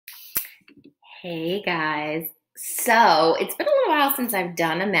Hey guys. So it's been a little while since I've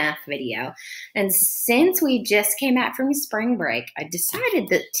done a math video. And since we just came back from spring break, I decided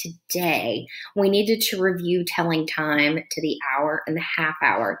that today we needed to review telling time to the hour and the half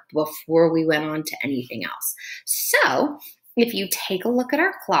hour before we went on to anything else. So if you take a look at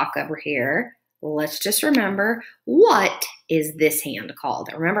our clock over here, let's just remember, what is this hand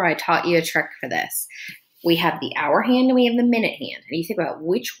called? Remember, I taught you a trick for this. We have the hour hand and we have the minute hand. And you think about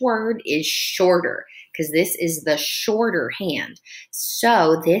which word is shorter, because this is the shorter hand.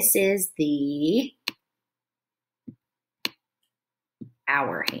 So this is the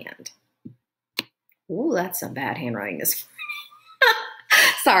hour hand. Ooh, that's some bad handwriting this morning.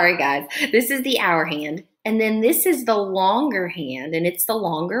 Sorry, guys. This is the hour hand. And then this is the longer hand, and it's the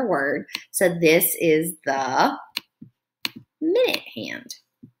longer word. So this is the minute hand.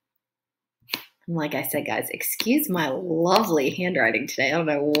 Like I said, guys, excuse my lovely handwriting today. I don't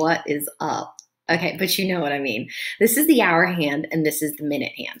know what is up. Okay, but you know what I mean. This is the hour hand and this is the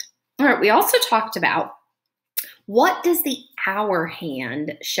minute hand. All right, we also talked about, what does the hour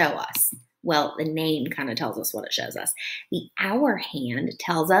hand show us? Well, the name kind of tells us what it shows us. The hour hand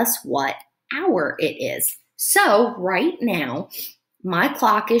tells us what hour it is. So right now, my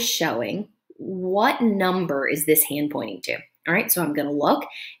clock is showing what number is this hand pointing to. All right, so I'm going to look.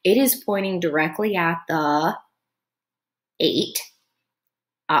 It is pointing directly at the 8.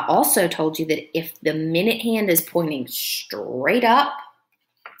 I also told you that if the minute hand is pointing straight up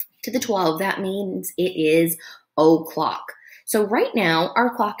to the 12, that means it is o'clock. So right now,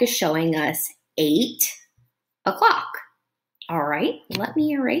 our clock is showing us 8 o'clock. All right, let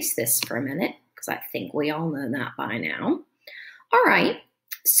me erase this for a minute because I think we all know that by now. All right,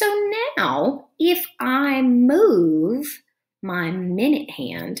 so now if I move my minute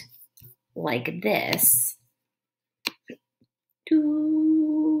hand like this,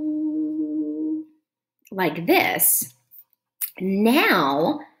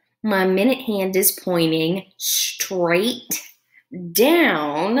 now my minute hand is pointing straight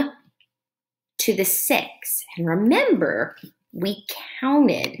down to the 6. And remember, we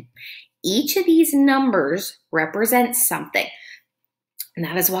counted. Each of these numbers represents something. And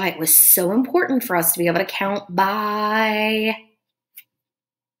that is why it was so important for us to be able to count by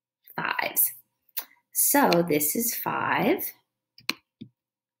 5s. So this is 5,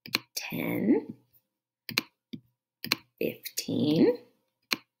 10, 15,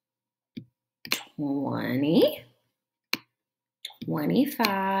 20,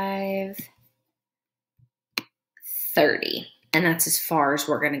 25, 30. And that's as far as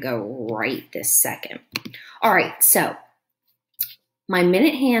we're going to go right this second. All right, so my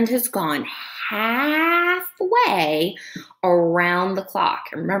minute hand has gone halfway around the clock.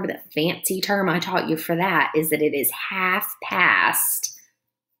 And remember, the fancy term I taught you for that is that it is half past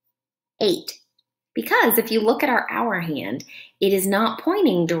 8. Because if you look at our hour hand, it is not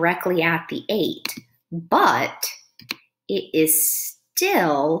pointing directly at the 8, but it is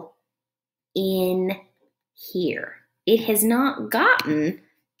still in here. It has not gotten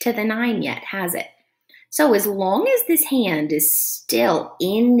to the 9 yet, has it? So as long as this hand is still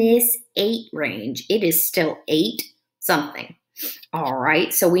in this 8 range, it is still 8 something. All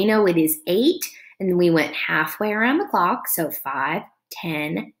right, so we know it is 8, and we went halfway around the clock. So 5,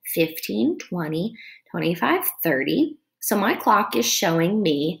 10, 15, 20, 25, 30. So my clock is showing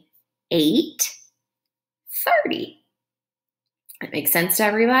me 8:30. That makes sense to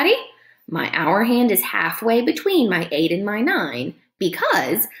everybody? My hour hand is halfway between my 8 and my 9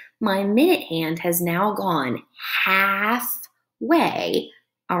 because my minute hand has now gone halfway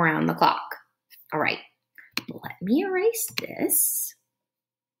around the clock. All right, let me erase this.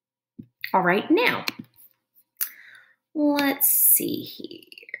 All right, now, let's see here.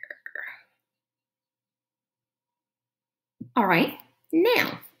 All right,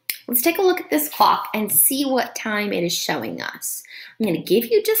 now, let's take a look at this clock and see what time it is showing us. I'm going to give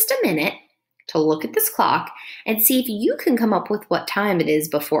you just a minute to look at this clock and see if you can come up with what time it is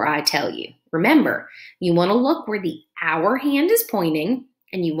before I tell you. Remember, you want to look where the hour hand is pointing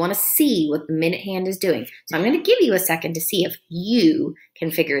and you want to see what the minute hand is doing. So I'm going to give you a second to see if you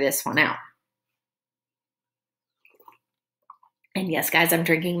can figure this one out. And yes, guys, I'm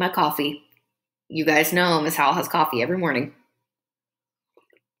drinking my coffee. You guys know Miss Howell has coffee every morning.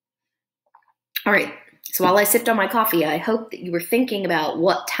 All right, so while I sipped on my coffee, I hope that you were thinking about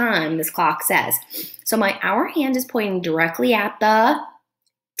what time this clock says. So my hour hand is pointing directly at the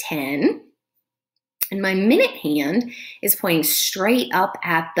 10, and my minute hand is pointing straight up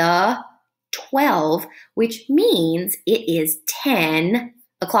at the 12, which means it is 10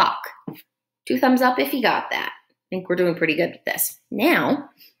 o'clock. 2 thumbs up if you got that. I think we're doing pretty good with this. Now,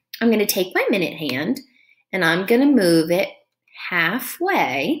 I'm going to take my minute hand and I'm going to move it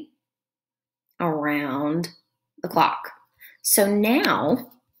halfway around the clock. So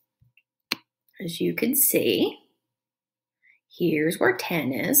now, as you can see, here's where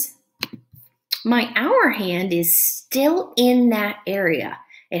 10 is. My hour hand is still in that area.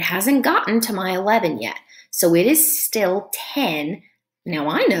 It hasn't gotten to my 11 yet. So it is still 10. Now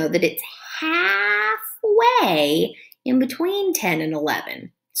I know that it's halfway in between 10 and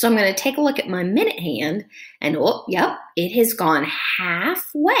 11. So I'm going to take a look at my minute hand and, oh, yep, it has gone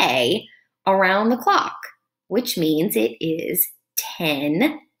halfway around the clock, which means it is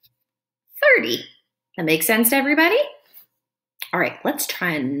 10:30. That makes sense to everybody? All right, let's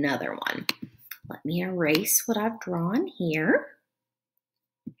try another one. Let me erase what I've drawn here.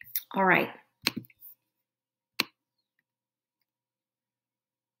 All right.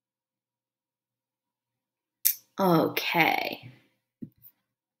 Okay.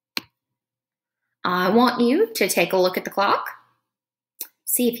 I want you to take a look at the clock.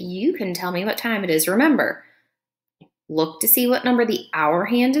 See if you can tell me what time it is. Remember, look to see what number the hour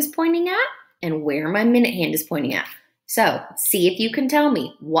hand is pointing at and where my minute hand is pointing at. So, see if you can tell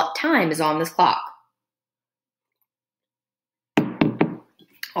me what time is on this clock.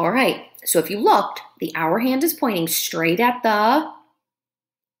 All right, so if you looked, the hour hand is pointing straight at the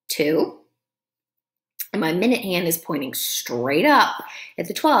 2. And my minute hand is pointing straight up at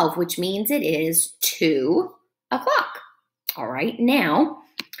the 12, which means it is 2 o'clock. All right, now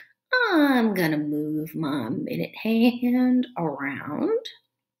I'm gonna move my minute hand around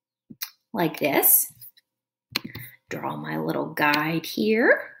like this. Draw my little guide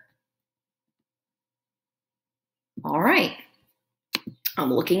here. All right,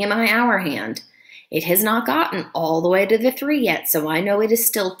 I'm looking at my hour hand. It has not gotten all the way to the 3 yet, so I know it is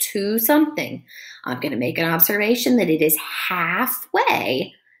still 2 something. I'm going to make an observation that it is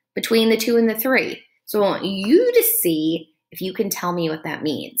halfway between the 2 and the 3. So I want you to see if you can tell me what that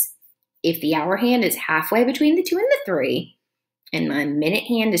means. If the hour hand is halfway between the 2 and the 3, and my minute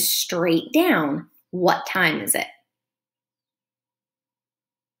hand is straight down, what time is it?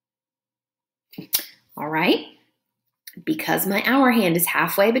 All right, because my hour hand is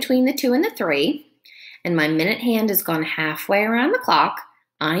halfway between the 2 and the 3, and my minute hand has gone halfway around the clock,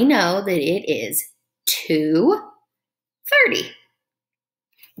 I know that it is 2:30.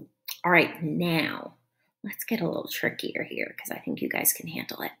 All right, now let's get a little trickier here because I think you guys can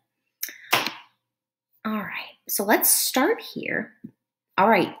handle it. All right, so let's start here. All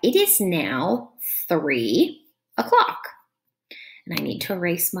right, it is now 3 o'clock. And I need to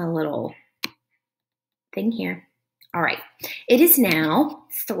erase my little thing here. All right, it is now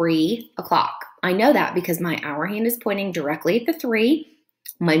 3 o'clock. I know that because my hour hand is pointing directly at the 3.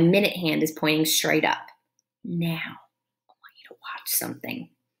 My minute hand is pointing straight up. Now, I want you to watch something.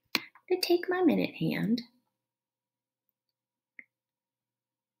 I'm going to take my minute hand.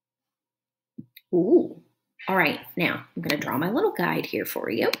 Ooh, all right, now I'm going to draw my little guide here for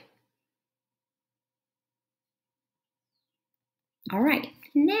you. All right,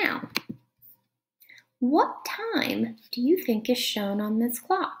 now, what time do you think is shown on this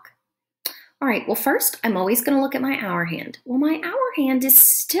clock? All right, well, first, I'm always going to look at my hour hand. Well, my hour hand is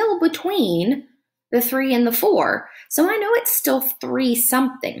still between the 3 and the 4, so I know it's still 3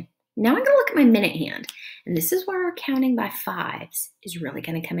 something. Now I'm going to look at my minute hand, and this is where our counting by 5s is really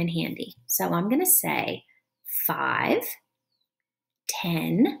going to come in handy. So I'm going to say 5,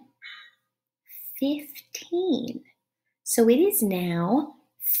 10, 15. So it is now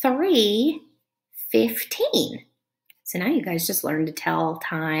 3:15. So now you guys just learned to tell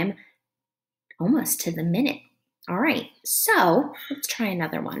time almost to the minute. All right, so let's try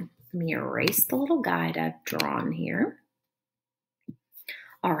another one. Let me erase the little guide I've drawn here.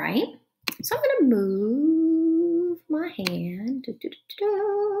 All right, so I'm gonna move my hand.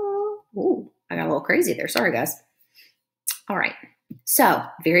 Ooh, I got a little crazy there, sorry guys. All right, so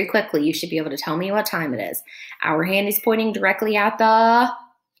very quickly, you should be able to tell me what time it is. Our hand is pointing directly at the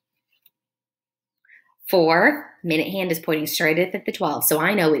 4. Minute hand is pointing straight at the 12, so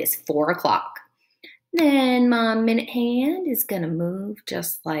I know it is 4 o'clock. Then my minute hand is going to move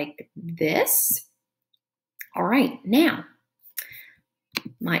just like this. All right, now,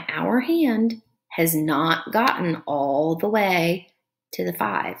 my hour hand has not gotten all the way to the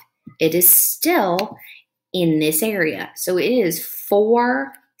 5. It is still in this area, so it is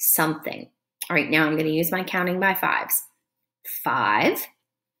 4 something. All right, now I'm going to use my counting by 5s. 5,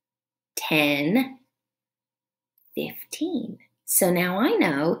 10, 15. So now I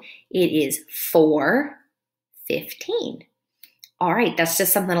know it is 4:15. All right, that's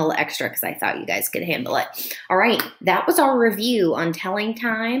just something a little extra because I thought you guys could handle it. All right, that was our review on telling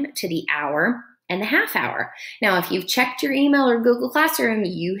time to the hour and the half hour. Now, if you've checked your email or Google Classroom,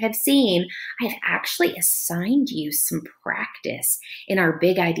 you have seen I've actually assigned you some practice in our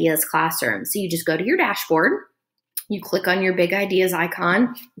Big Ideas classroom. So you just go to your dashboard, you click on your Big Ideas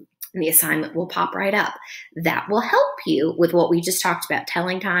icon, and the assignment will pop right up. That will help you with what we just talked about,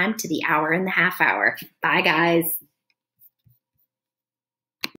 telling time to the hour and the half hour. Bye, guys.